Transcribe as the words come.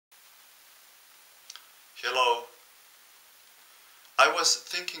Hello. I was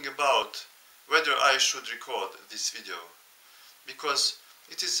thinking about whether I should record this video because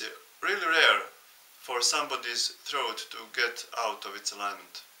it is really rare for somebody's throat to get out of its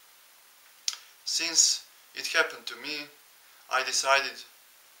alignment. Since it happened to me, I decided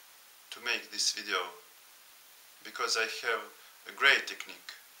to make this video because I have a great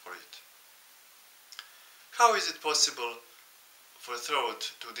technique for it. How is it possible for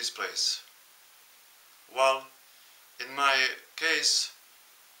throat to displace? Well, in my case,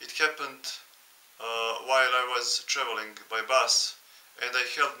 it happened while I was traveling by bus and I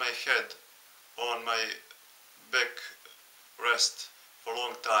held my head on my back rest for a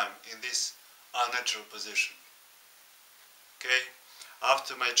long time in this unnatural position. Okay,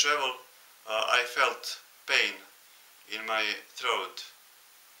 after my travel, I felt pain in my throat.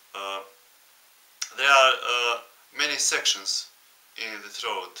 There are many sections in the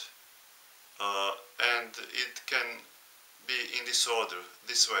throat, and it can be in disorder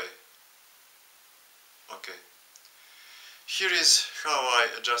this way. Okay. Here is how I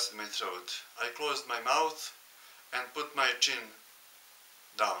adjusted my throat. I closed my mouth and put my chin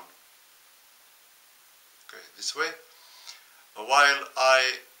down. Okay, this way. While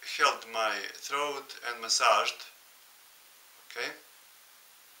I held my throat and massaged. Okay.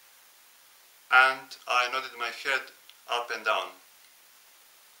 And I nodded my head up and down.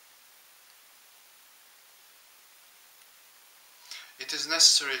 It is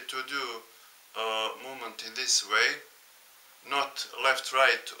necessary to do a movement in this way, not left,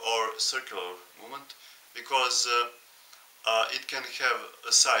 right or circular movement, because it can have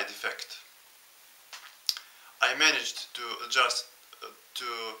a side effect. I managed to adjust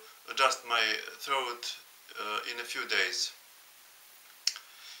my throat in a few days.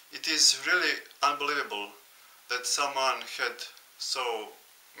 It is really unbelievable that someone had so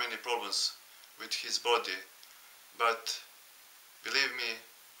many problems with his body, but believe me,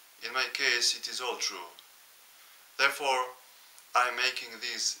 in my case it is all true. Therefore, I am making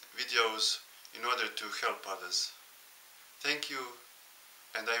these videos in order to help others. Thank you,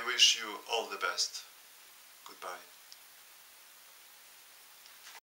 and I wish you all the best. Goodbye.